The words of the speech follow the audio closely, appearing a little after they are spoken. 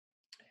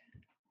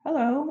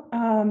Hello,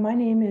 my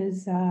name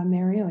is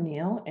Mary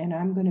O'Neill, and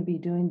I'm going to be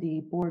doing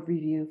the board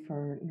review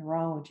for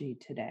neurology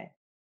today.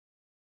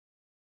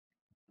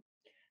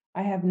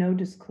 I have no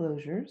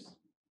disclosures.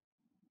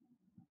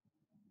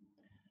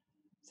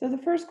 So the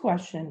first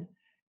question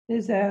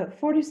is a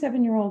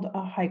 47-year-old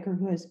hiker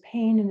who has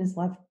pain in his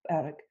left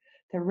buttock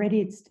that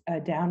radiates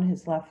down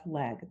his left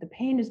leg. The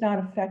pain is not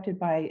affected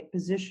by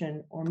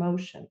position or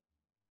motion.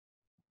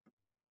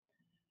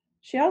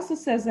 She also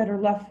says that her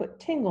left foot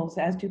tingles,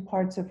 as do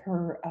parts of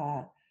her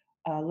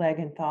leg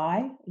and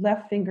thigh,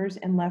 left fingers,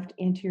 and left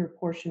anterior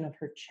portion of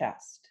her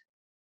chest.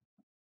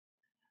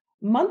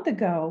 A month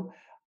ago,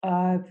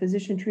 a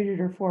physician treated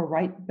her for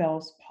right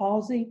Bell's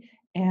palsy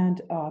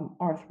and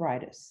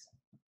arthritis.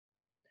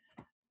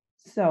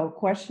 So,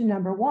 question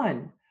number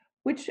one,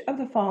 which of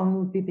the following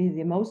would be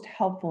the most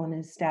helpful in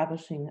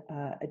establishing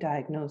a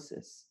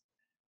diagnosis?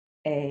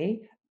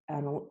 A,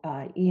 an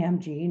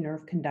EMG,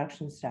 nerve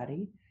conduction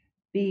study.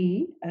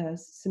 B, a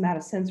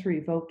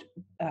somatosensory evoked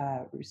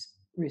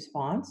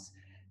response.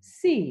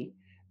 C,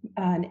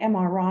 an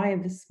MRI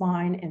of the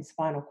spine and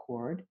spinal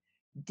cord.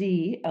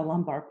 D, a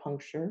lumbar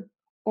puncture.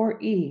 Or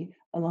E,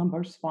 a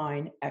lumbar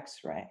spine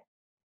X-ray.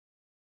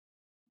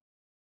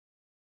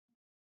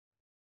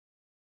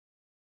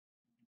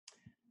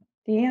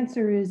 The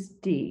answer is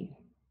D.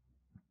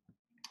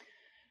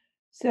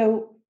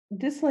 So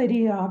this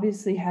lady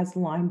obviously has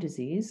Lyme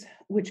disease,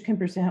 which can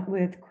present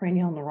with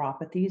cranial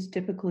neuropathies.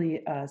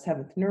 Typically,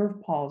 seventh nerve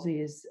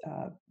palsy is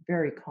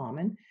very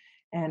common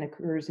and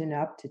occurs in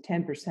up to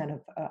 10%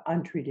 of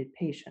untreated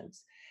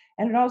patients.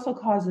 And it also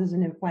causes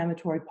an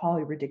inflammatory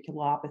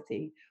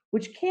polyradiculopathy,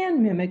 which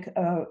can mimic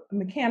a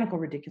mechanical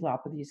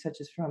radiculopathy,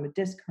 such as from a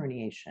disc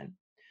herniation.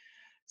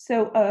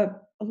 So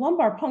a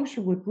lumbar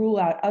puncture would rule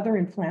out other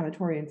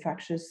inflammatory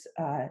infectious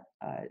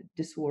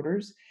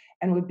disorders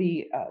and would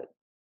be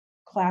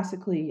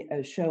classically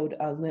showed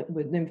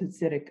with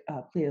lymphocytic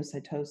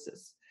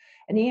pleocytosis.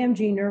 An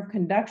EMG nerve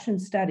conduction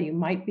study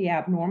might be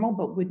abnormal,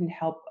 but wouldn't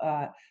help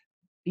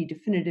be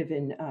definitive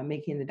in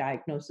making the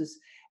diagnosis.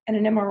 And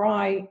an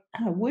MRI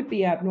would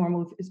be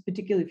abnormal,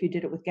 particularly if you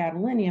did it with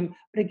gadolinium,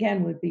 but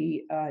again, would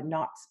be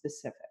not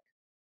specific.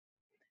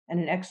 And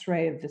an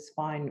X-ray of the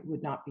spine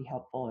would not be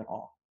helpful at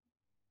all.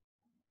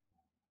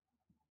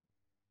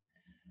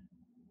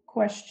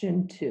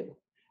 Question two,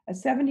 a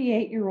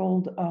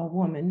 78-year-old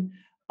woman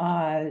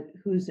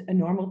who's a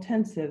normal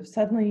tensive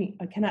suddenly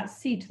cannot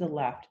see to the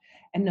left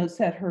and notes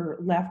that her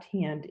left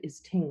hand is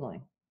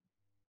tingling.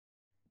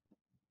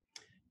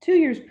 2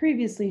 years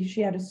previously,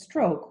 she had a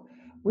stroke,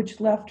 which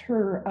left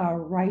her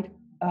right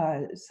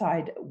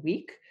side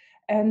weak.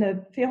 And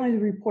the family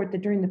report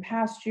that during the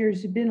past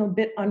years had been a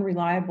bit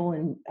unreliable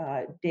in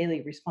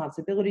daily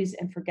responsibilities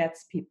and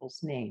forgets people's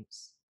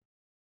names.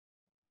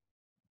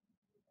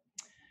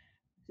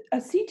 A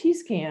CT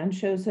scan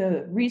shows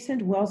a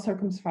recent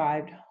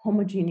well-circumscribed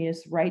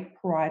homogeneous right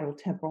parietal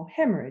temporal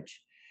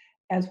hemorrhage,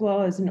 as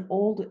well as an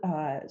old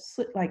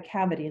slit-like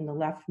cavity in the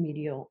left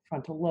medial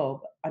frontal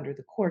lobe under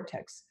the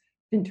cortex,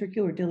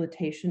 ventricular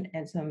dilatation,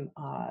 and some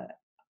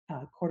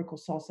cortical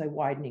sulci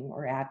widening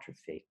or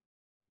atrophy.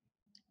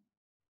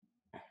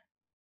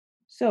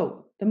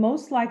 So the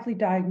most likely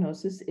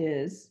diagnosis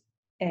is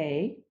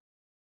A,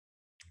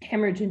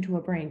 hemorrhage into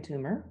a brain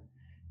tumor.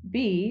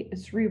 B,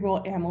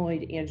 cerebral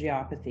amyloid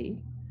angiopathy.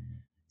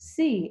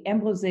 C,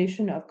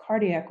 embolization of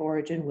cardiac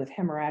origin with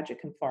hemorrhagic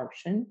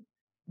infarction.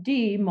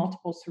 D,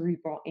 multiple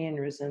cerebral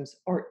aneurysms.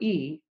 Or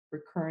E,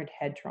 recurrent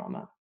head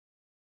trauma.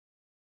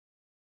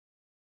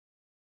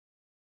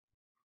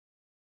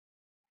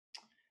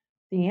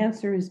 The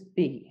answer is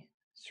B,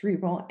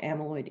 cerebral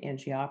amyloid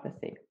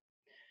angiopathy.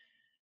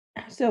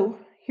 So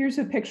here's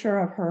a picture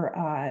of her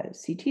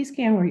CT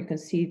scan where you can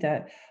see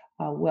the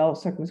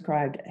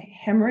well-circumscribed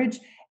hemorrhage.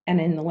 And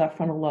in the left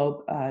frontal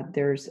lobe,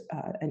 there's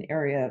an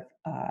area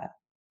of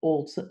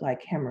old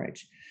slit-like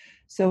hemorrhage.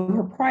 So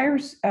her prior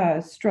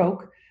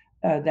stroke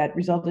that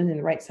resulted in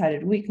the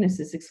right-sided weakness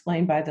is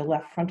explained by the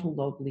left frontal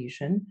lobe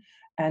lesion.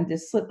 And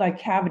this slit-like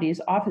cavity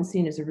is often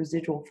seen as a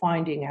residual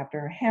finding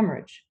after a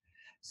hemorrhage.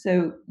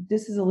 So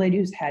this is a lady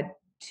who's had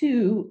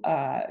two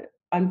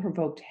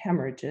unprovoked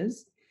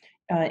hemorrhages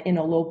in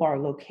a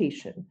lobar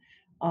location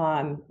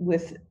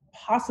with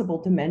possible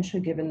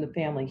dementia given the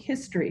family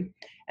history.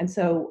 And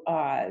so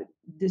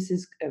this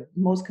is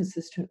most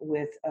consistent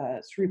with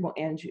cerebral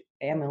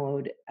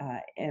amyloid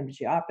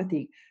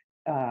angiopathy,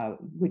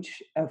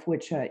 which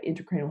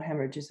intracranial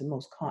hemorrhage is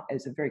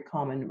is a very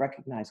common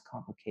recognized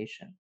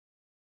complication.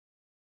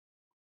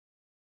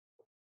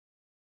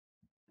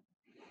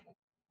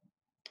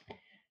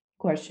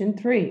 Question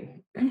three.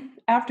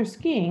 After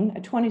skiing, a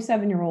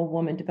 27-year-old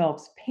woman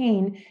develops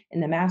pain in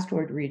the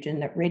mastoid region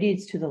that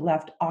radiates to the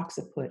left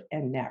occiput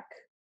and neck.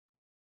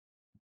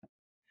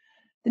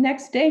 The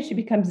next day, she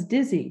becomes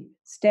dizzy,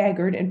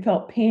 staggered, and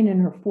felt pain in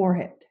her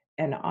forehead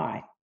and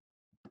eye.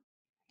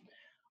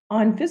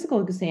 On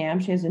physical exam,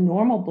 she has a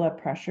normal blood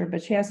pressure,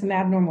 but she has some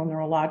abnormal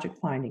neurologic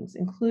findings,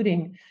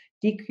 including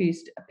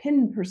decreased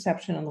pin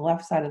perception on the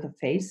left side of the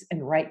face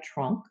and right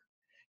trunk.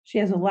 She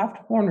has a left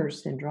Horner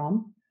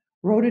syndrome,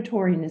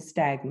 rotatory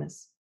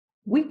nystagmus,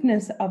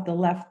 weakness of the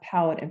left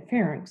palate and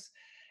pharynx,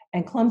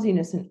 and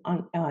clumsiness and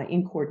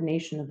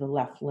incoordination of the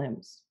left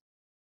limbs.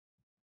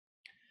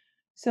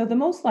 So the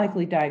most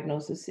likely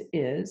diagnosis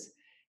is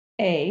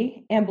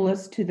A,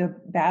 embolus to the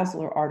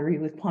basilar artery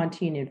with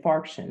pontine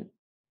infarction,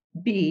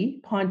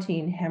 B,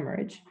 pontine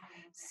hemorrhage,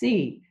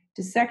 C,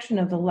 dissection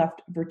of the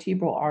left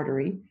vertebral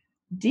artery,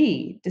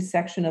 D,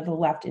 dissection of the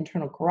left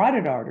internal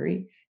carotid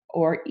artery,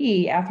 or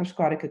E,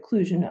 atherosclerotic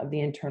occlusion of the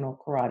internal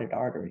carotid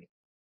artery.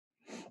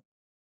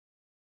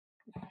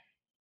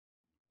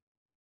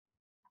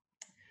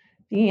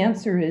 The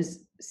answer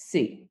is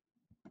C,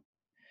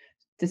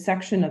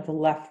 dissection of the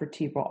left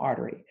vertebral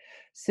artery.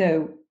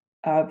 So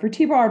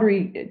vertebral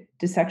artery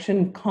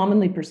dissection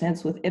commonly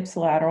presents with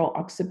ipsilateral,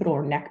 occipital,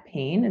 or neck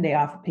pain,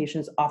 and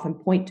patients often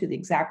point to the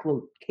exact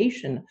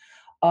location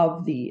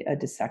of the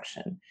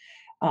dissection.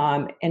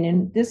 And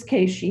in this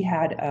case, she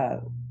had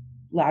a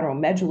lateral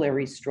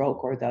medullary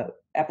stroke, or the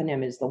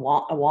eponym is the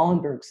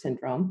Wallenberg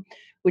syndrome,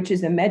 which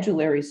is a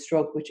medullary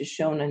stroke, which is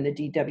shown in the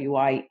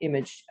DWI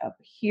image up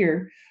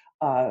here,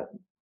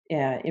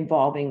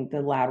 involving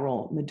the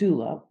lateral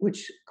medulla,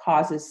 which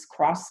causes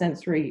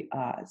cross-sensory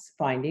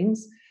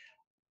findings,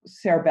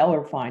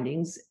 cerebellar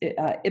findings,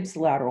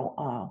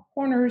 ipsilateral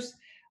horners,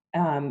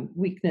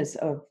 weakness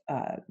of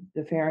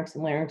the pharynx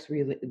and larynx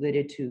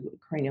related to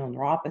cranial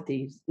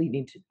neuropathies,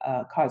 leading to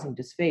causing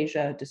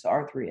dysphagia,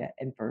 dysarthria,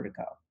 and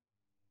vertigo.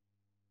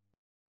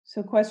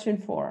 So question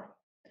 4.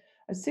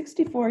 A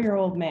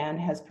 64-year-old man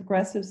has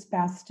progressive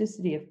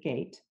spasticity of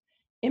gait,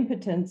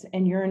 impotence,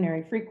 and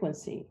urinary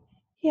frequency.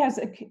 He has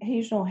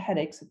occasional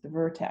headaches at the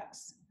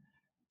vertex.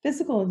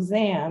 Physical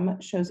exam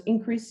shows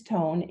increased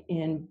tone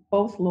in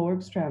both lower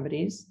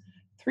extremities,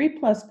 3+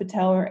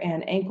 patellar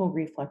and ankle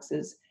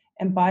reflexes,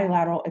 and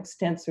bilateral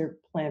extensor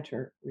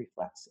plantar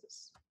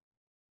reflexes.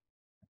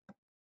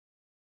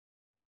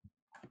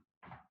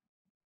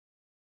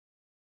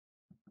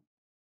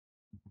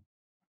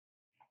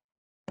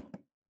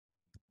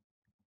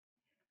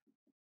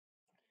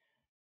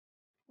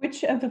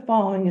 Which of the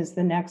following is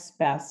the next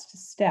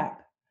best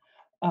step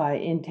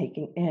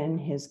in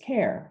his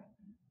care?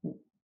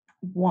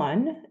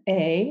 1,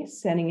 A,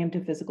 sending him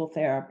to physical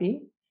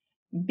therapy.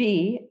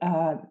 B,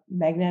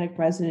 magnetic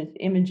resonance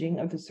imaging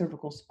of the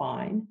cervical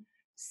spine.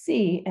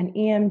 C, an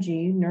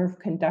EMG nerve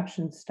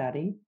conduction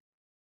study.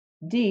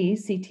 D,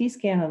 CT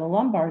scan of the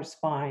lumbar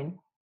spine.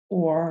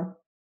 Or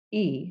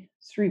E,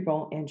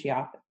 cerebral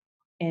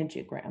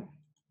angiogram.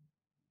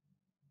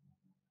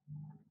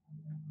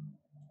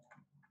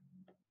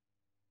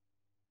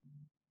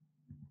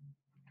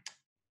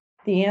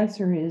 The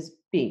answer is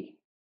B.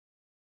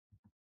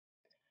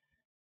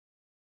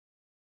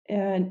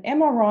 An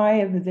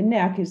MRI of the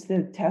neck is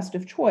the test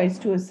of choice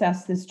to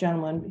assess this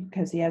gentleman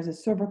because he has a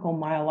cervical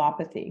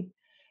myelopathy.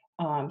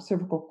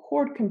 Cervical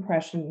cord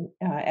compression,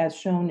 as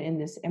shown in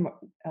this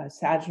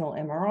sagittal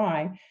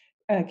MRI,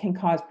 can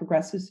cause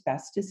progressive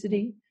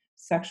spasticity,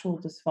 sexual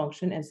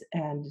dysfunction,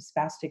 and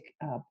spastic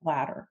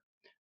bladder.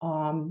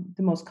 The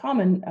most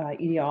common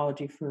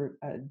etiology for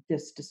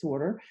this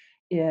disorder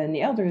in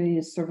the elderly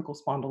is cervical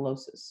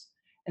spondylosis.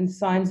 And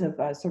signs of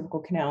cervical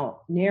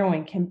canal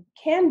narrowing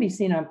can be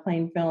seen on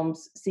plain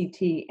films,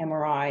 CT,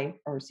 MRI,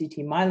 or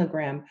CT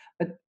myelogram,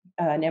 but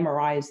an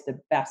MRI is the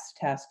best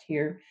test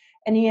here.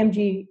 An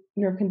EMG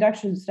nerve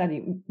conduction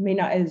study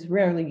is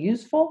rarely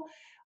useful,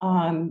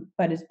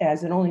 but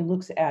as it only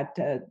looks at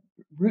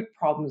root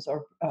problems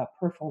or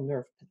peripheral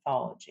nerve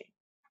pathology.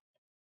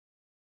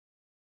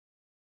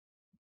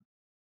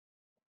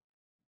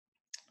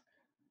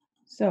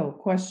 So,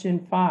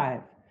 question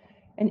 5.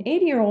 An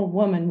 80-year-old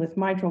woman with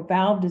mitral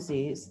valve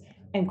disease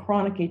and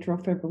chronic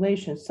atrial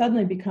fibrillation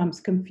suddenly becomes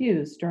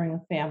confused during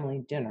a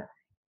family dinner.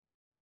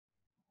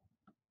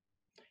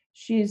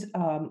 She's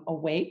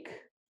awake,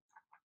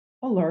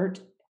 alert,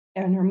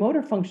 and her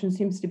motor function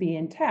seems to be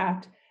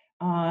intact.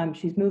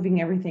 She's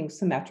moving everything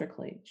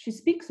symmetrically. She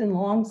speaks in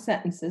long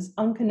sentences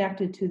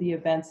unconnected to the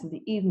events of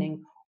the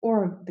evening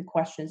or the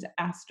questions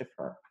asked of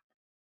her.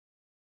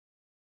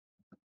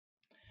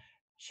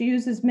 She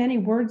uses many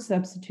word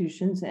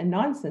substitutions and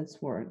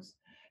nonsense words.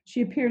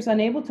 She appears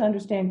unable to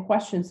understand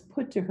questions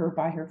put to her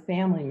by her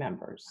family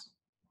members.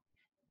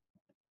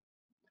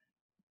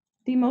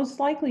 The most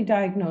likely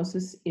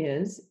diagnosis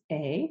is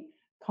A,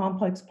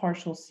 complex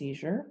partial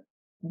seizure,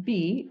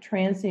 B,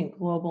 transient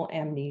global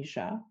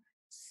amnesia,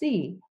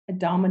 C, a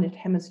dominant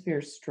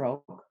hemisphere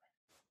stroke,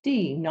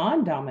 D,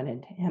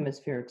 non-dominant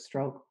hemispheric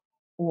stroke,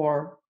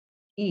 or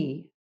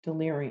E,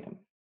 delirium.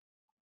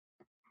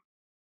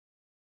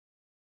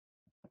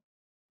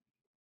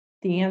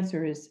 The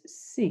answer is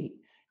C.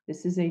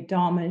 This is a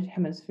dominant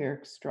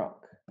hemispheric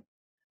stroke.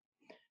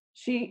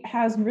 She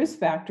has risk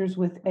factors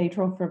with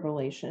atrial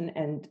fibrillation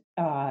and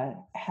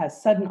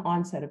has sudden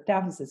onset of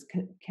deficits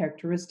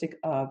characteristic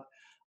of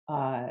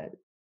a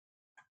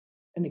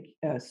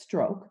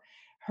stroke.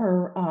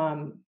 Her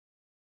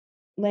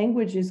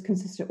language is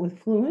consistent with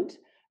fluent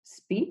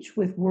speech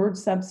with word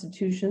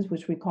substitutions,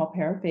 which we call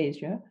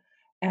paraphasia,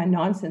 and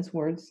nonsense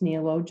words,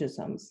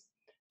 neologisms.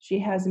 She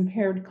has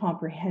impaired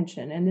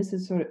comprehension, and this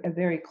is sort of a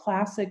very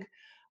classic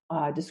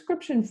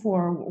description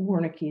for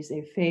Wernicke's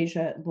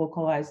aphasia. It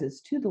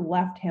localizes to the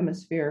left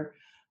hemisphere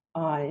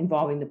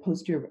involving the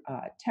posterior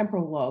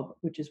temporal lobe,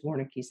 which is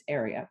Wernicke's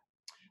area.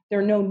 There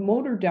are no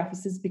motor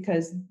deficits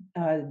because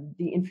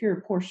the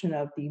inferior portion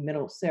of the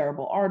middle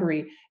cerebral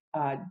artery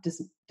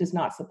does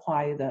not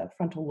supply the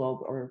frontal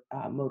lobe or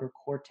motor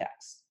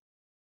cortex.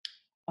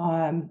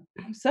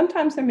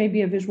 Sometimes there may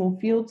be a visual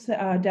field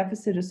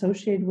deficit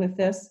associated with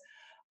this,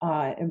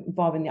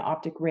 involving the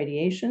optic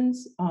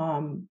radiations.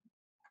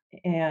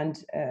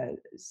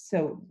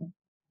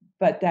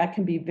 But that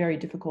can be very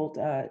difficult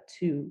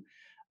to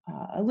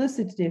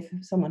elicit if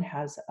someone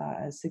has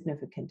a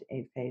significant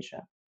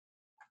aphasia.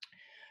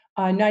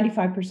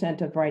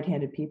 95% of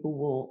right-handed people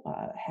will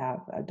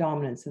have a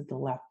dominance of the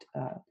left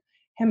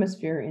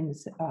hemisphere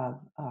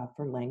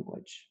for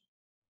language.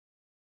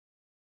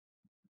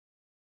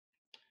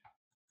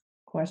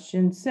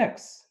 Question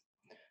 6.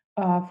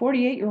 A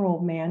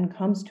 48-year-old man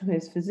comes to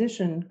his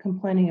physician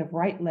complaining of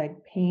right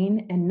leg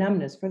pain and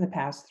numbness for the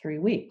past 3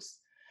 weeks.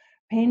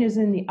 Pain is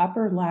in the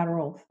upper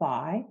lateral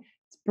thigh.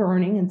 It's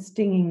burning and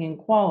stinging in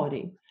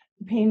quality.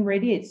 The pain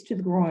radiates to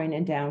the groin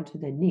and down to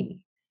the knee.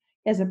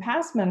 He has a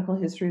past medical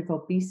history of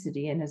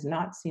obesity and has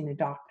not seen a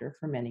doctor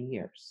for many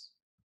years.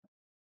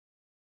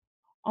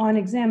 On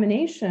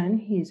examination,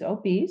 he's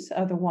obese,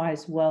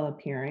 otherwise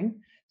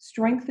well-appearing.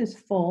 Strength is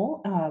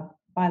full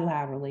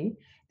bilaterally.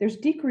 There's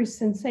decreased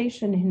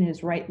sensation in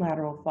his right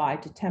lateral thigh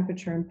to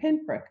temperature and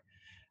pinprick.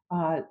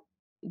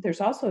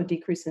 There's also a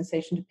decreased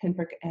sensation to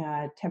pinprick,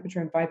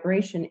 temperature, and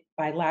vibration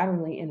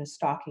bilaterally in a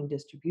stocking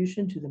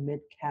distribution to the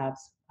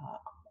mid-calves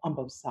on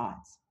both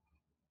sides.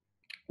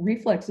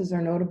 Reflexes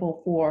are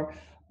notable for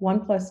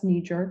 1+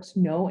 knee jerks,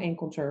 no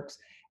ankle jerks,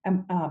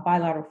 and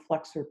bilateral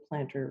flexor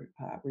plantar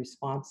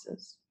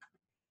responses.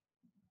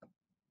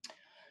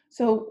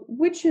 So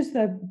which is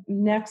the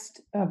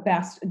next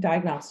best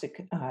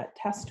diagnostic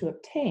test to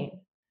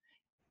obtain?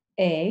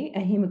 A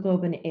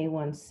hemoglobin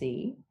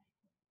A1C,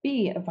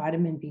 B, a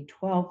vitamin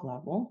B12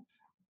 level,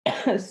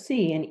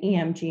 C, an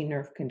EMG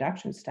nerve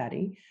conduction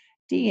study,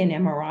 D, an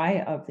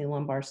MRI of the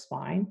lumbar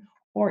spine,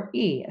 or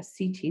E, a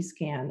CT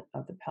scan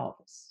of the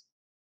pelvis.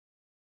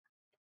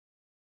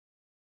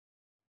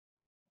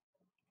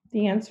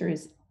 The answer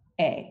is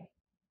A.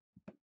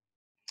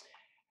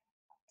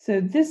 So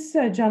this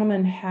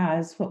gentleman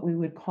has what we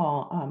would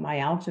call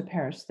myalgia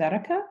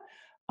paresthetica,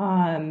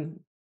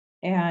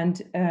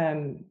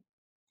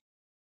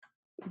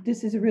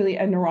 this is really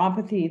a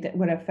neuropathy that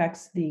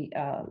affects the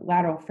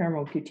lateral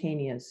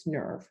femorocutaneous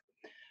nerve.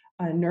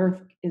 A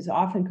nerve is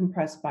often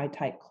compressed by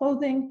tight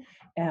clothing.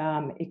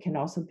 It can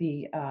also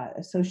be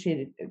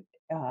associated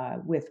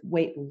with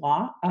weight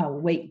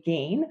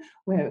gain,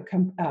 where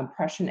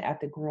compression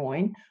at the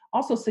groin.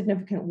 Also,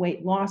 significant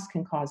weight loss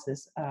can cause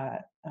this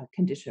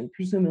condition,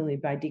 presumably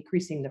by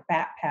decreasing the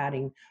fat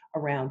padding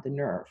around the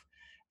nerve.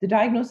 The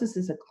diagnosis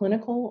is a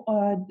clinical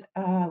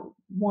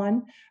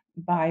one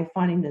by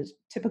finding the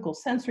typical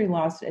sensory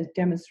loss as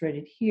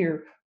demonstrated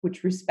here,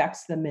 which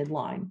respects the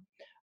midline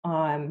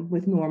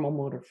with normal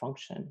motor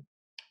function.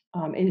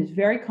 It is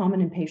very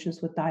common in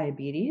patients with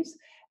diabetes.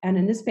 And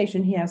in this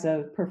patient, he has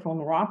a peripheral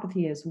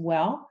neuropathy as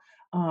well,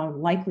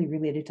 likely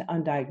related to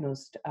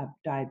undiagnosed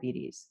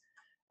diabetes.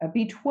 A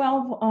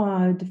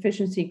B12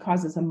 deficiency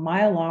causes a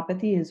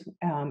myelopathy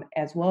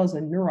as well as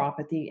a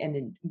neuropathy, and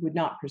it would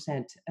not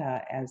present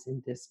as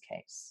in this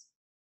case.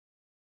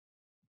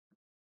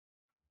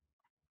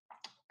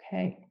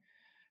 Okay,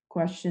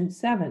 question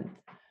 7.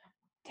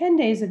 10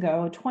 days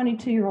ago, a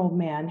 22-year-old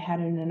man had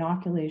an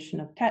inoculation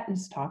of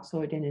tetanus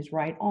toxoid in his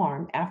right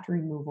arm after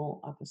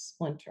removal of a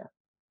splinter.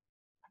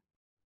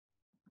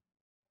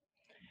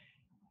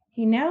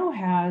 He now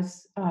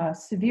has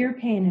severe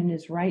pain in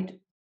his right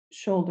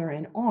shoulder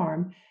and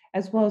arm,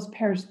 as well as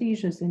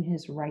paresthesias in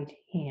his right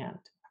hand.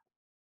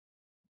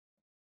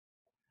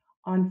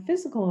 On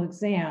physical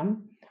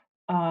exam,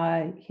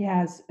 he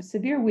has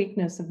severe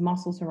weakness of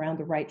muscles around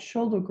the right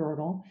shoulder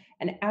girdle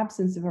and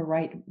absence of a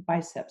right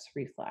biceps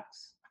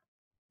reflex.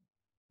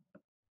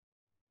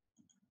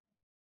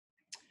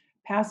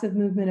 Passive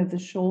movement of the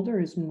shoulder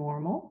is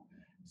normal.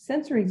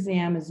 Sensory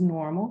exam is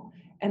normal,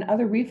 and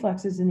other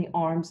reflexes in the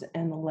arms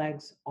and the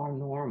legs are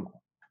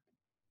normal.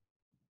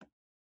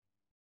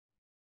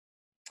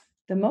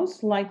 The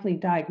most likely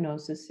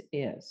diagnosis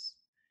is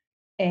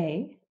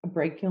A, a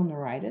brachial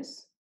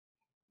neuritis,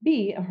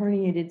 B, a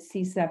herniated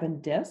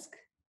C7 disc,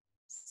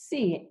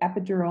 C,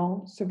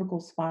 epidural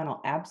cervical spinal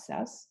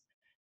abscess,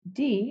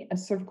 D, a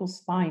cervical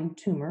spine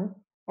tumor,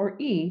 or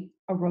E,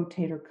 a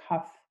rotator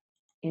cuff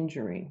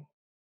injury.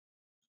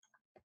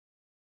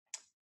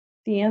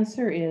 The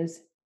answer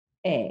is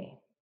A,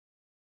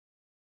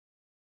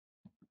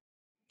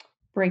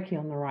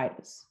 brachial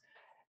neuritis.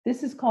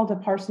 This is called a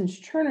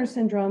Parsonage-Turner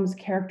syndrome, is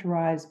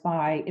characterized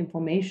by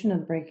inflammation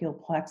of the brachial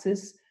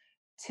plexus,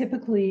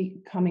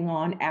 typically coming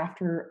on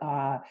after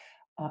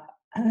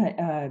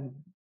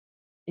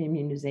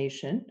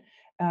immunization.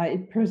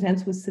 It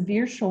presents with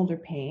severe shoulder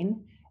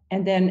pain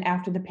And then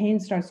after the pain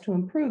starts to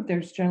improve,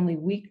 there's generally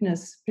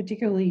weakness,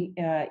 particularly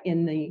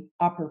in the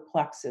upper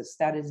plexus,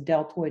 that is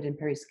deltoid and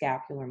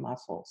periscapular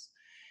muscles.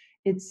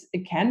 It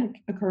can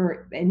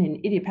occur in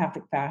an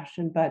idiopathic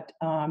fashion, but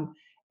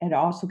it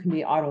also can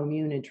be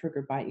autoimmune and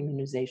triggered by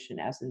immunization,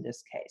 as in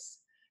this case.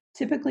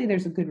 Typically,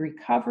 there's a good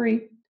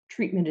recovery.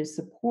 Treatment is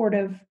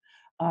supportive.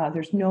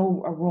 There's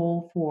no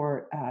role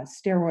for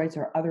steroids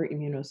or other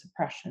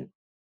immunosuppression.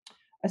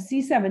 A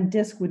C7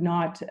 disc would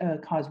not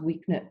cause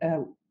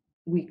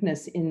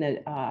weakness in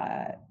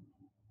the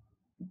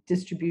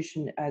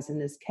distribution, as in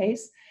this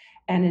case,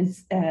 and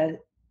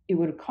it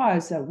would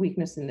cause a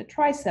weakness in the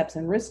triceps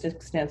and wrist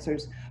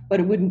extensors, but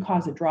it wouldn't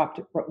cause a dropped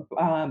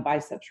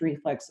biceps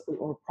reflex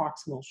or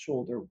proximal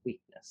shoulder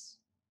weakness.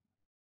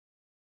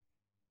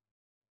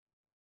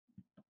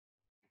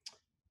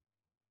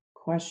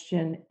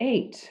 Question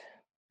 8.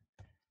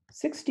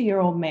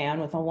 60-year-old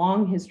man with a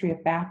long history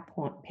of back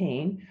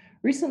pain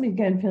recently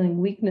began feeling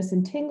weakness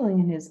and tingling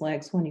in his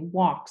legs when he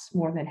walks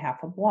more than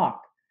half a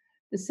block.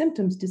 The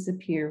symptoms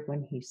disappear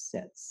when he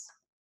sits.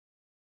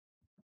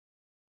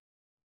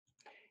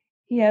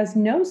 He has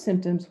no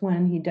symptoms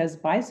when he does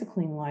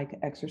bicycling-like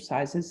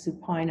exercises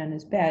supine on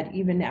his bed,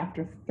 even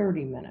after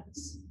 30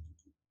 minutes.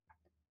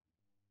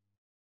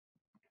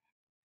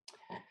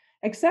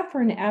 Except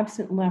for an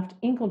absent left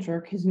ankle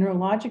jerk, his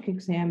neurologic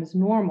exam is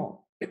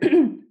normal.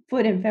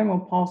 Foot and femoral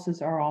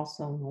pulses are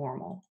also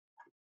normal.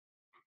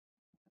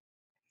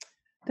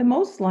 The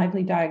most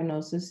likely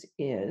diagnosis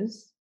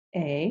is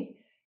A,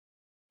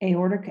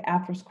 aortic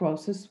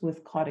atherosclerosis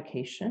with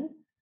claudication,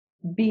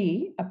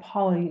 B, a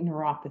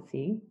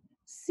polyneuropathy,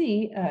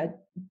 C, a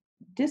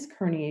disc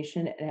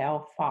herniation at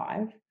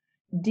L5,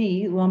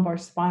 D, lumbar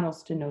spinal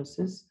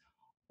stenosis,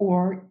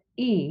 or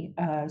E,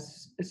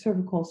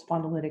 cervical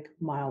spondylitic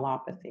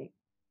myelopathy.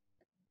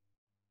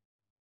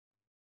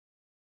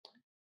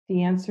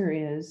 The answer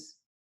is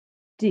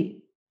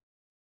D.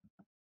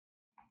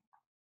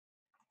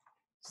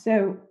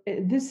 So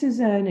this is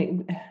a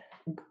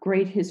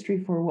great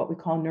history for what we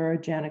call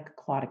neurogenic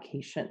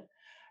claudication.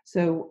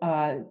 So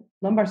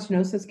lumbar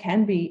stenosis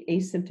can be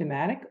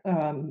asymptomatic,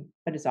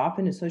 but is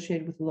often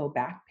associated with low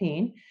back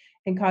pain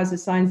and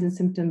causes signs and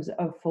symptoms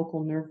of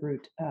focal nerve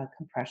root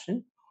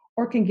compression,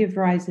 or can give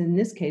rise, in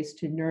this case,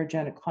 to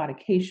neurogenic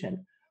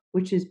claudication,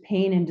 which is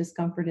pain and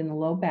discomfort in the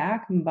low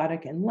back,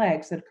 buttock, and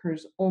legs that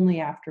occurs only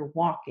after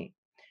walking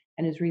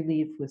and is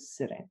relieved with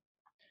sitting.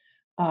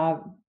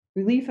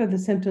 Relief of the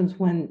symptoms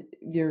when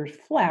you're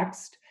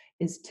flexed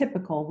is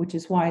typical, which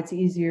is why it's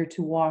easier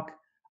to walk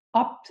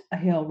up a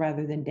hill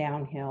rather than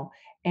downhill,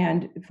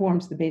 and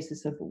forms the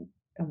basis of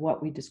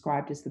what we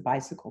described as the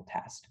bicycle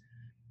test.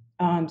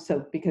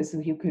 So because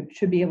you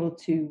should be able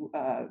to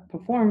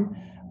perform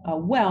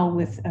well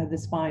with the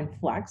spine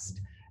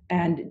flexed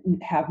and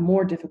have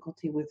more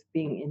difficulty with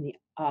being in the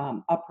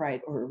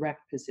upright or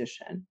erect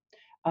position.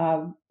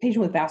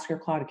 Patient with vascular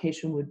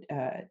claudication would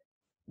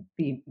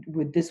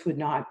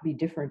not be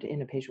different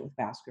in a patient with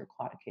vascular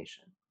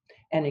claudication.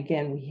 And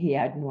again, he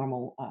had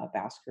normal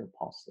vascular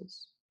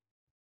pulses.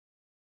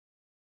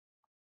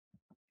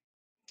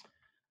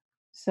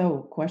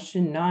 So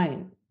question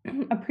 9.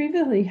 A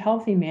previously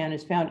healthy man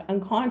is found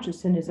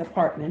unconscious in his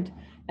apartment,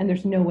 and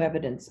there's no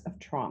evidence of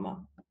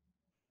trauma.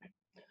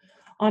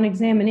 On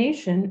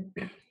examination,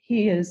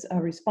 he is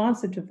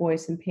responsive to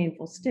voice and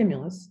painful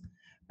stimulus,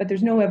 but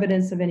there's no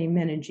evidence of any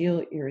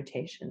meningeal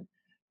irritation.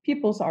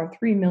 Pupils are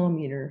 3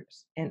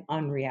 millimeters and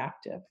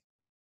unreactive.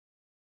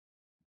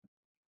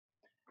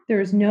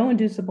 There is no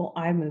inducible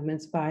eye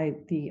movements by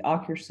the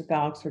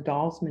oculocephalics or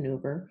Dahl's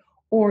maneuver,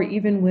 or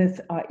even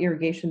with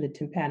irrigation of the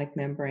tympanic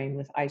membrane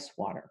with ice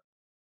water.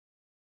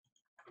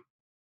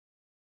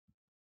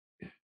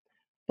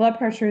 Blood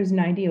pressure is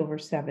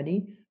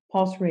 90/70,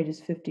 pulse rate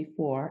is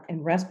 54,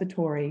 and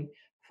respiratory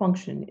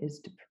function is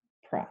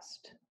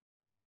depressed.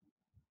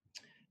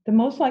 The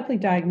most likely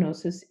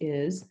diagnosis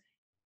is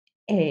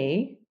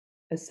A,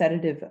 a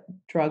sedative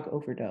drug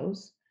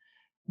overdose,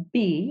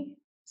 B,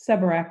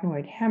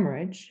 subarachnoid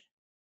hemorrhage,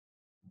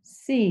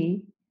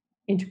 C,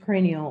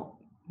 intracranial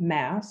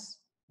mass,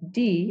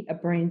 D, a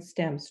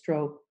brainstem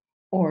stroke,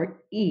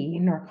 or E,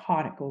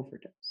 narcotic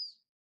overdose.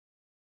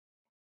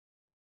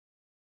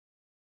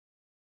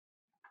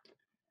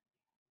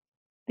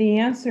 The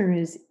answer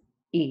is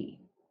E,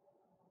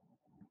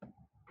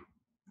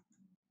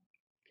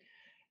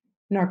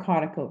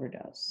 narcotic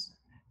overdose.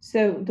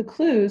 So the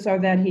clues are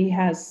that he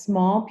has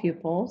small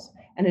pupils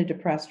and a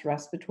depressed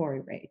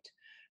respiratory rate.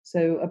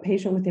 So a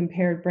patient with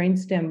impaired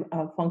brainstem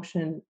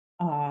function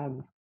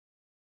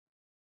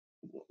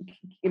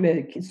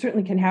it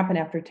certainly can happen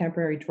after a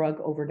temporary drug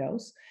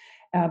overdose.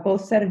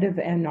 Both sedative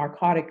and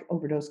narcotic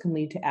overdose can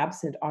lead to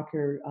absent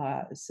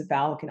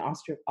oculocephalic and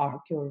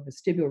ocular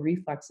vestibular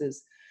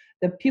reflexes.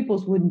 The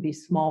pupils wouldn't be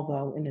small,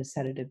 though, in a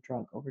sedative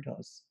drug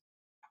overdose.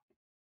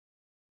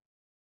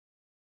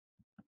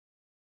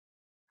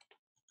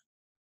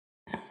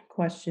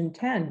 Question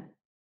 10.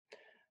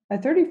 A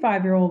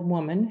 35-year-old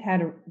woman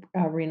had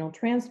a renal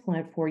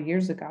transplant 4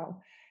 years ago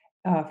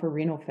for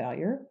renal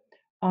failure.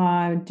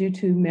 due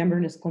to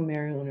membranous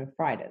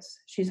glomerulonephritis.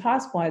 She's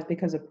hospitalized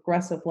because of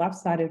progressive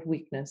left-sided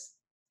weakness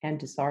and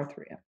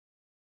dysarthria.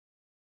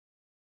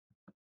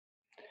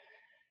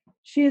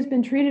 She has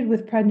been treated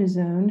with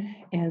prednisone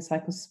and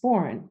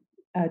cyclosporin.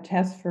 A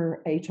test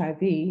for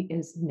HIV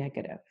is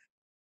negative.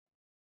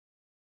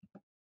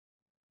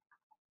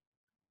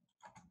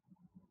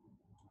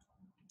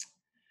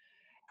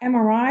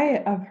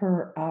 MRI of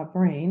her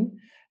brain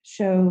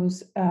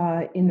shows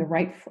in the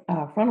right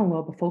frontal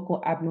lobe a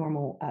focal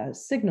abnormal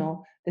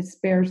signal that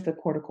spares the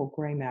cortical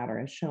gray matter,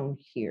 as shown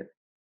here.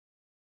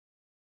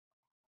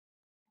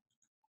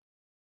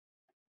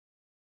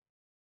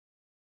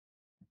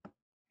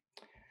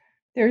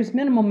 There is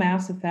minimal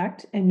mass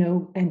effect and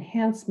no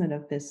enhancement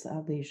of this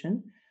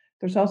lesion.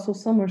 There's also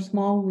similar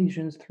small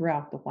lesions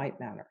throughout the white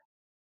matter.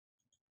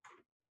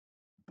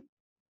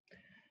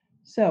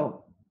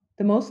 So,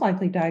 the most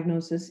likely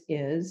diagnosis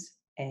is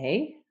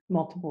A,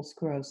 multiple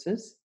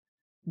sclerosis,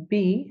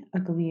 B, a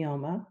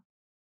glioma,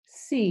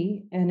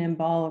 C, an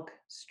embolic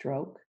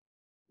stroke,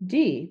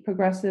 D,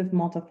 progressive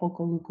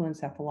multifocal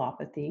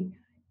leukoencephalopathy,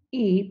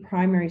 E,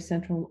 primary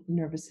central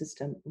nervous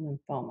system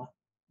lymphoma.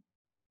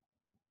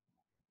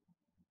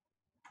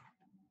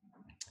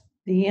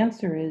 The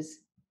answer is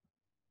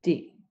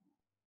D,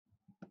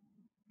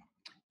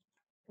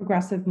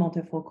 progressive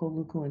multifocal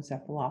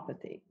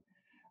leukoencephalopathy.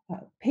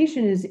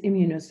 Patient is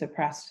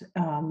immunosuppressed,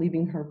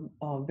 leaving her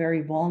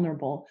very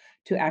vulnerable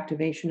to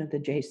activation of the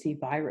JC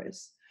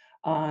virus.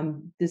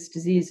 This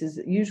disease is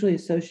usually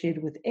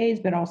associated with AIDS,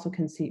 but also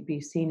can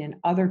be seen in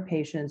other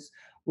patients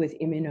with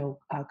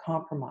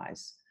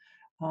immunocompromise.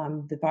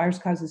 The virus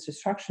causes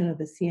destruction of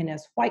the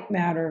CNS white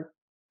matter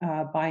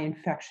by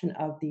infection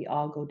of the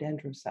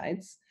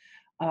oligodendrocytes.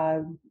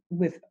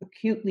 With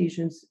acute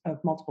lesions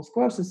of multiple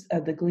sclerosis,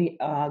 the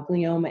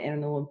glioma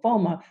and the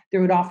lymphoma, there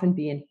would often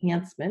be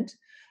enhancement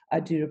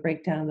due to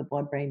breakdown of the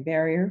blood-brain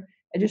barrier.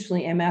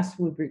 Additionally, MS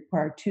would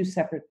require two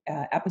separate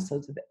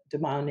episodes of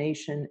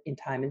demyelination in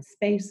time and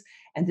space,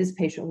 and this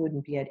patient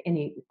wouldn't be at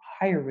any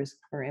higher risk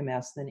for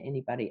MS than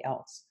anybody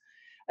else.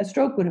 A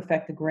stroke would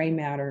affect the gray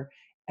matter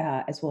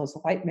as well as the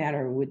white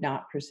matter, and would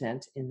not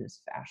present in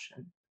this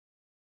fashion.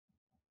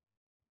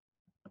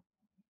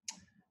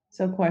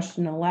 So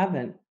question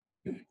 11.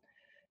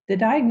 The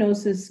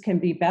diagnosis can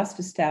be best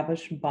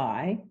established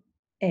by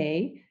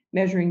A,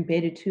 measuring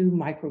beta-2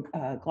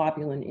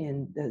 microglobulin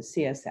in the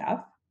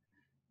CSF,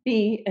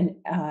 B, an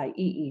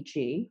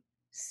EEG,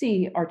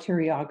 C,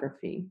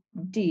 arteriography,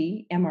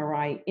 D,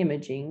 MRI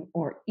imaging,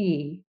 or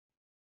E,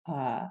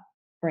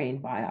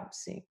 brain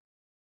biopsy.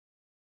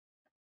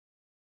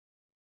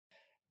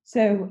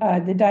 So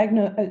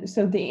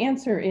the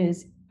answer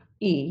is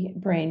E,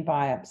 brain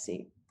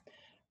biopsy.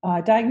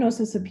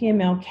 Diagnosis of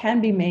PML can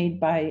be made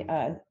by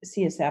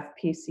CSF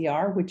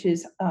PCR, which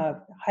is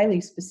highly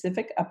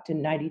specific, up to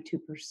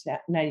 92%,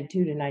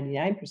 92 to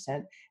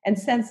 99%, and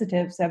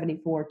sensitive,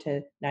 74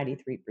 to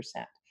 93%,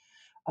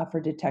 for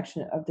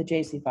detection of the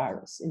JC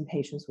virus in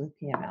patients with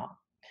PML.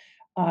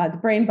 The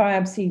brain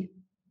biopsy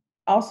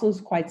also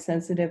is quite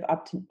sensitive,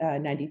 up to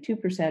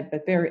 92%,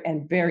 but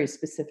very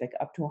specific,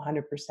 up to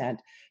 100%,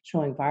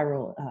 showing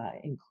viral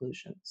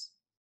inclusions.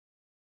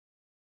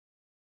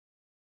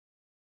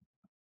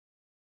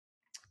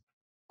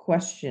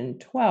 Question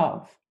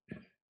 12.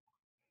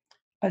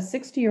 A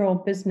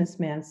 60-year-old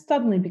businessman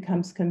suddenly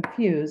becomes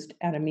confused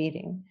at a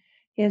meeting.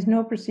 He has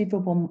no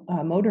perceivable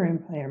motor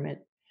impairment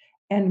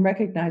and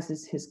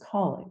recognizes his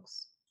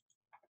colleagues.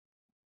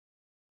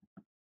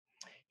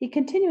 He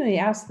continually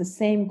asks the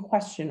same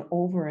question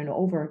over and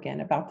over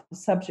again about the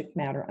subject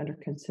matter under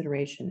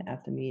consideration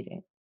at the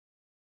meeting.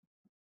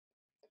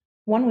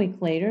 1 week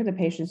later, the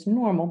patient's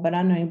normal but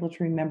unable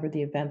to remember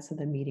the events of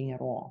the meeting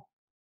at all.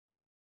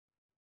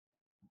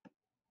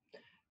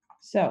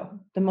 So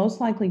the most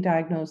likely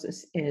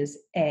diagnosis is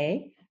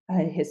A, a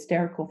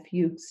hysterical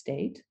fugue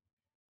state,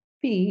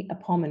 B, a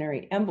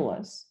pulmonary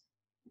embolus,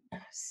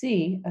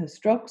 C, a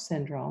stroke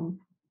syndrome,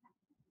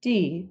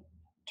 D,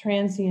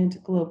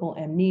 transient global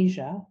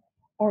amnesia,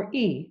 or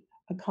E,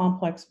 a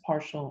complex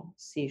partial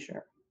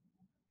seizure.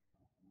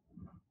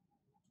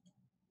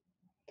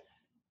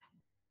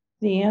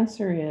 The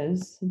answer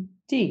is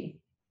D.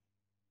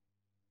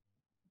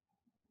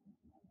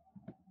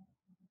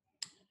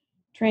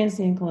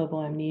 Transient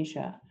global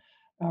amnesia,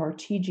 or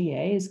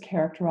TGA, is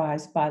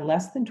characterized by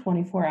less than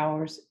 24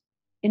 hours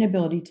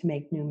inability to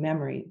make new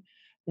memory.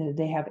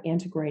 They have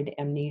antegrade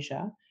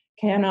amnesia,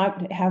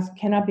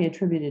 cannot be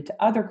attributed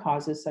to other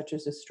causes such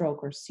as a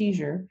stroke or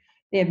seizure.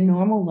 They have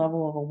normal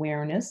level of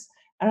awareness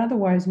and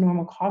otherwise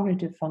normal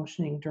cognitive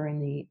functioning during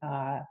the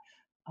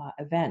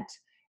event.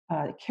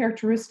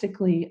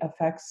 Characteristically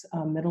affects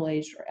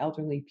middle-aged or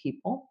elderly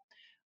people.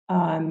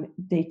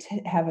 They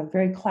have a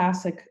very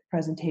classic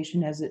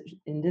presentation, as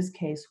in this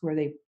case, where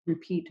they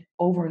repeat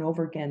over and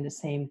over again the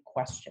same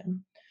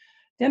question.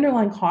 The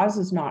underlying cause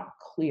is not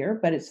clear,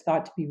 but it's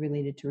thought to be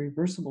related to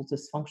reversible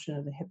dysfunction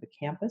of the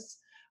hippocampus,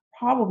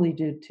 probably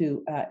due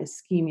to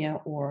ischemia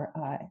or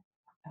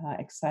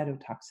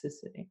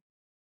excitotoxicity.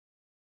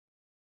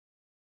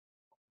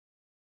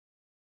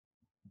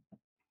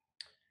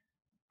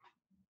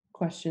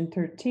 Question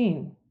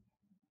 13.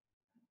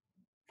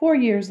 4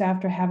 years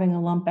after having a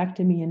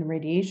lumpectomy and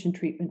radiation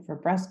treatment for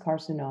breast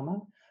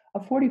carcinoma,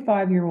 a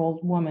 45-year-old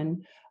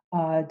woman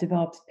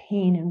develops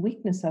pain and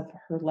weakness of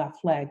her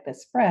left leg that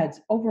spreads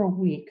over a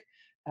week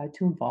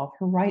to involve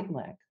her right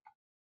leg.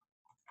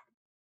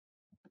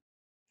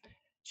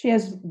 She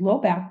has low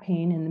back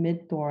pain in the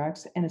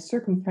mid-thorax and a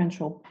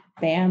circumferential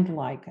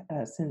band-like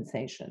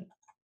sensation.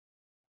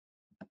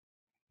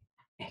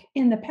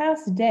 In the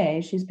past day,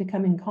 she's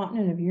become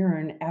incontinent of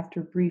urine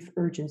after brief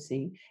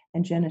urgency,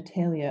 and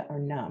genitalia are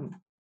numb.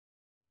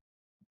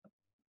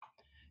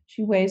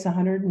 She weighs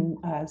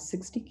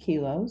 160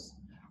 kilos.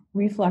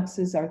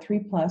 Reflexes are 3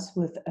 plus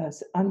with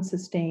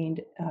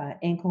unsustained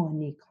ankle and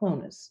knee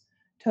clonus.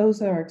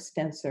 Toes are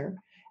extensor,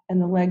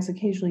 and the legs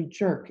occasionally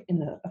jerk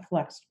in a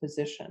flexed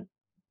position.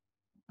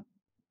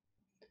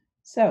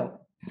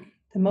 So,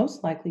 the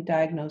most likely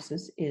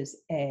diagnosis is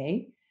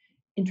A,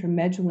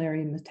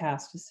 intramedullary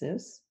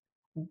metastasis,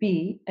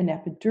 B, an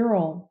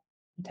epidural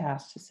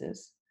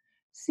metastasis,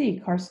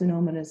 C,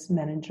 carcinomatous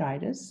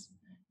meningitis,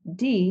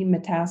 D,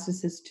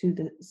 metastasis to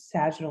the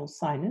sagittal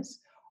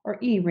sinus, or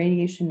E,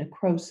 radiation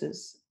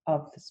necrosis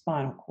of the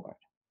spinal cord.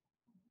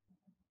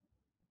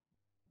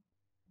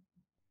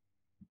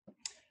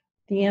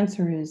 The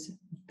answer is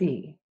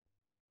B,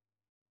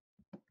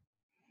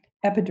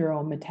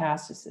 epidural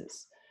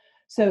metastasis.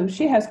 So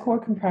she has core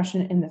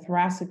compression in the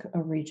thoracic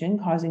region,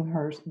 causing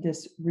her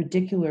this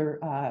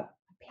radicular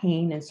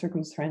pain and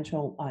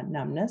circumferential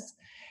numbness.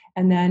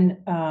 And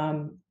then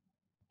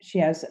she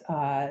has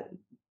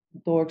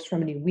lower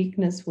extremity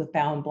weakness with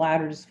bowel and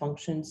bladder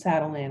dysfunction,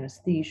 saddle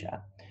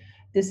anesthesia.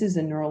 This is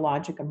a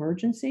neurologic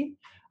emergency.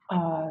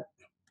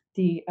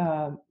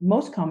 The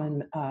most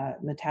common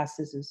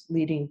metastases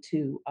leading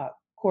to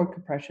cord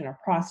compression are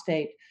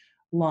prostate,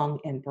 lung,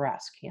 and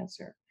breast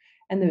cancer.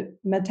 And the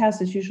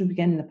metastases usually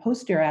begin in the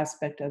posterior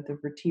aspect of the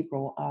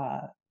vertebral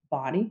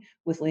body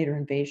with later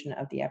invasion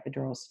of the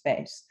epidural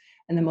space.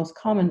 And the most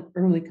common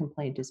early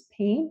complaint is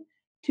pain.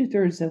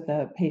 2/3 of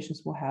the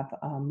patients will have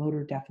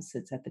motor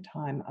deficits at the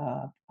time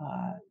of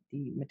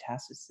the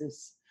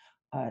metastasis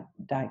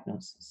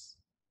diagnosis.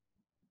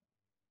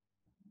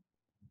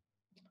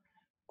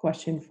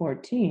 Question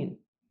 14.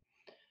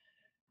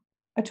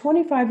 A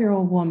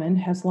 25-year-old woman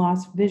has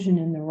lost vision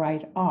in the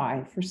right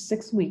eye for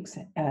 6 weeks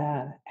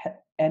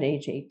at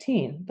age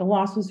 18. The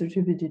loss was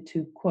attributed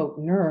to, quote,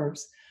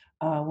 nerves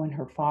when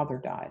her father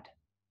died.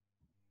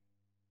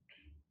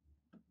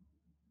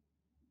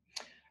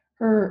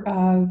 Her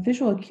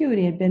visual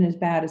acuity had been as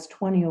bad as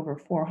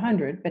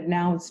 20/400, but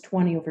now it's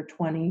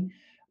 20/20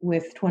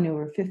 with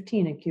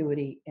 20/15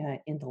 acuity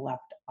in the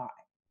left eye.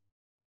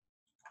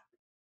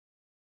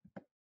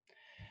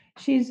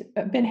 She's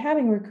been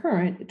having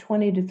recurrent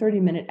 20 to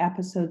 30-minute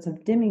episodes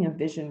of dimming of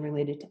vision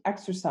related to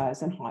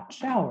exercise and hot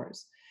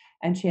showers,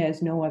 and she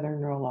has no other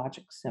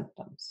neurologic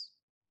symptoms.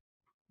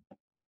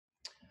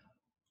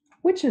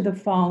 Which of the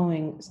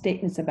following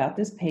statements about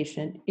this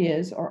patient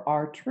is or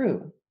are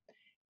true?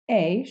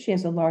 A, she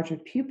has a larger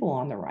pupil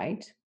on the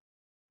right.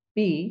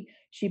 B,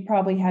 she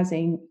probably has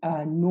a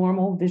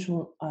normal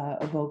visual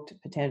evoked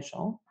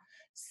potential.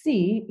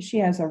 C, she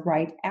has a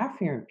right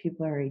afferent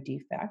pupillary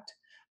defect.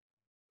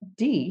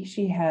 D,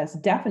 she has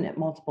definite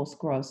multiple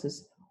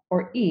sclerosis.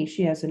 Or E,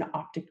 she has an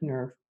optic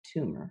nerve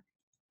tumor.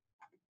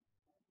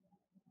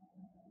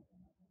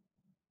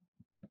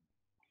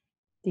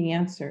 The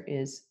answer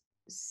is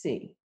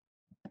C.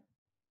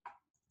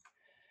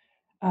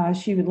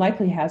 She would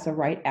likely has a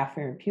right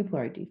afferent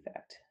pupillary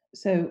defect.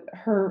 So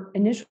her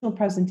initial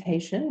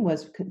presentation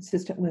was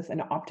consistent with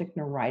an optic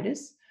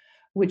neuritis,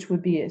 which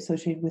would be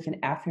associated with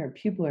an afferent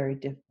pupillary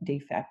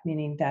defect,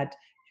 meaning that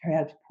she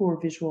had poor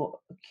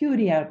visual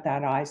acuity out of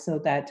that eye, so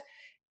that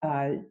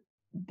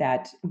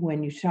that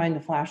when you shine the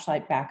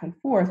flashlight back and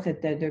forth,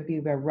 that there'd be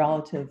a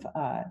relative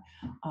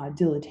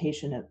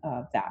dilatation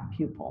of that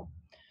pupil.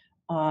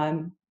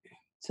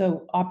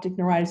 So optic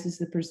neuritis is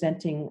the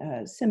presenting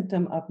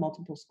symptom of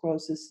multiple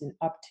sclerosis in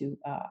up to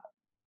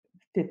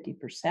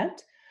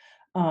 50%.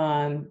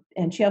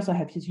 And she also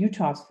has his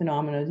Utah's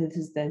phenomenon. This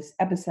is this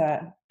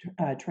episodic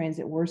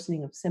transit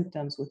worsening of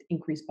symptoms with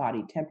increased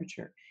body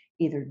temperature,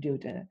 either due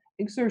to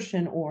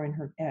exertion or in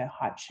her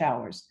hot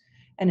showers.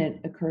 And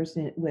it occurs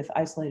with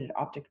isolated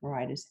optic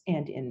neuritis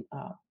and in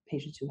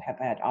patients who have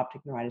had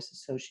optic neuritis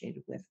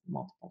associated with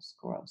multiple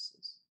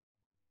sclerosis.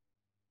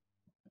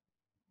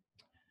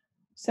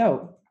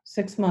 So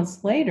 6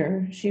 months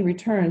later, she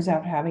returns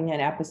after having an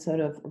episode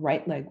of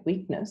right leg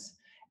weakness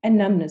and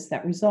numbness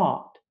that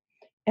resolved.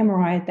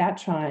 MRI at that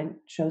time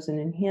shows an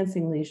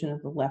enhancing lesion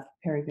of the left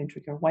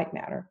periventricular white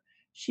matter.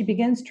 She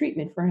begins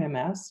treatment for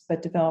MS,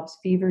 but develops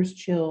fevers,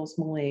 chills,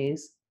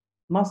 malaise,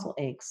 muscle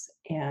aches,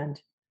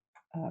 and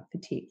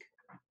fatigue.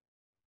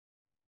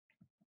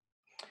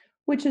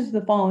 Which is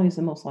the following is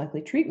the most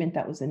likely treatment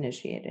that was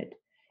initiated?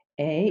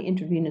 A,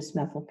 intravenous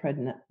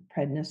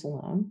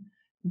methylprednisolone.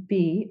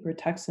 B,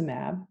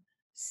 rituximab.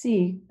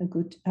 C,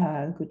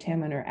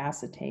 glutaminyl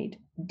acetate.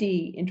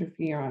 D,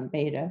 interferon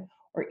beta.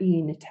 Or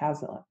E,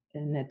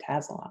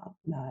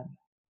 nitazoxanide.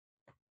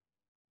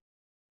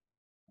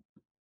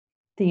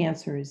 The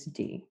answer is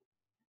D.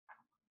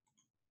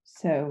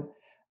 So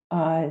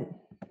interferon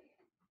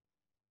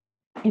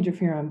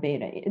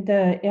beta.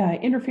 The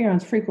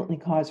interferons frequently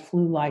cause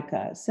flu-like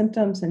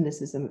symptoms, and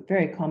this is a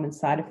very common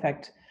side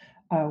effect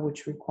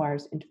which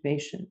requires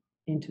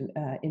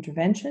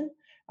intervention.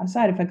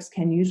 Side effects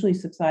can usually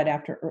subside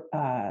after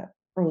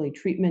early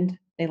treatment.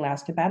 They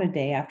last about a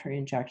day after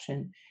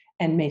injection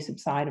and may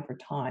subside over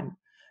time.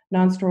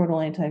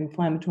 Nonsteroidal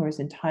anti-inflammatories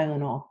and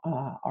Tylenol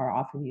are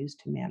often used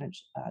to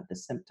manage the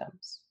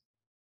symptoms.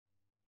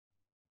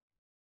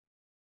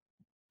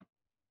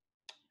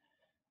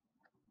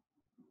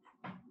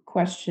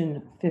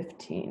 Question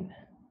 15.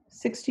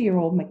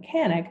 60-year-old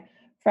mechanic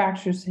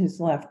fractures his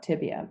left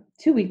tibia.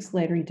 2 weeks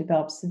later, he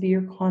develops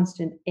severe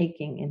constant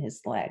aching in his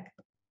leg.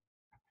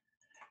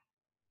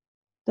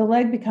 The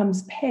leg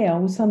becomes pale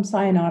with some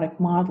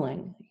cyanotic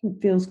mottling. He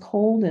feels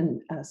cold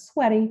and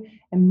sweaty,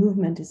 and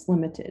movement is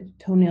limited.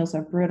 Toenails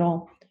are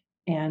brittle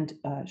and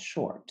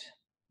short.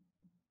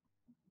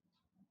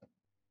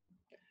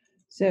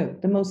 So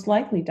the most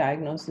likely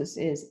diagnosis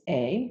is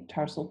A,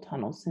 tarsal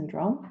tunnel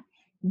syndrome,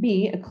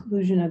 B,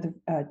 occlusion of the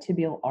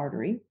tibial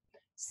artery,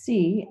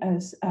 C,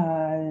 as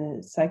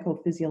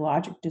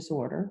psychophysiologic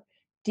disorder,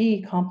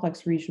 D,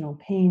 complex regional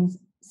pain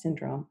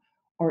syndrome,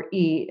 or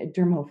E, a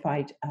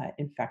dermophyte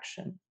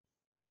infection.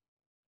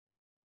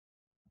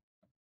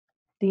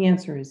 The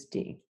answer is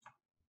D.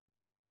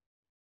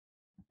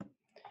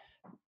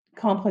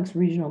 Complex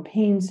regional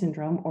pain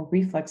syndrome, or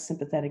reflex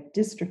sympathetic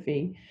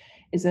dystrophy,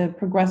 is a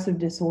progressive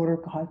disorder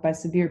caused by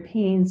severe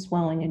pain,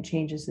 swelling, and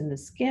changes in the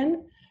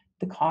skin.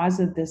 The cause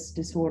of this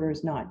disorder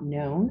is not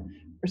known.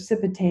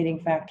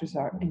 Precipitating factors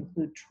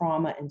include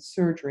trauma and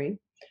surgery,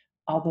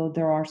 although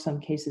there are some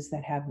cases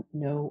that have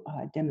no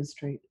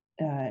demonstrate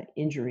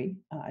injury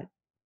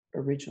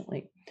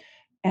originally.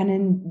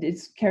 And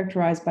it's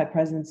characterized by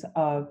presence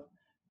of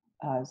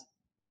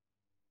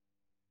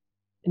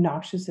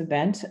noxious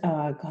event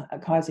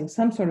causing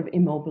some sort of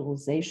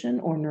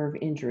immobilization or nerve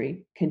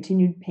injury,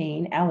 continued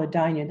pain,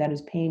 allodynia, that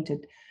is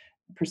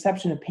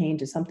perception of pain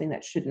to something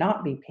that should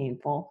not be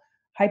painful,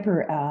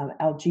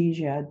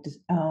 hyperalgesia,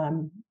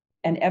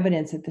 and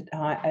evidence at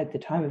the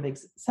time of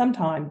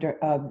sometime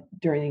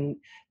during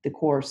the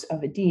course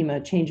of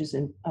edema, changes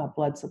in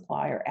blood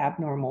supply or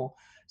abnormal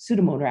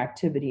pseudomotor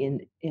activity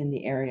in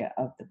the area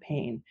of the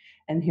pain.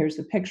 And here's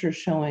a picture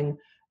showing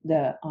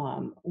the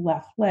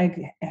left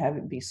leg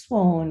be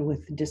swollen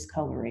with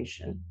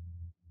discoloration.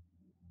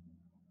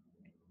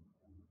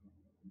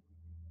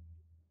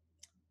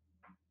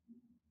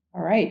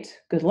 All right,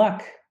 good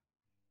luck.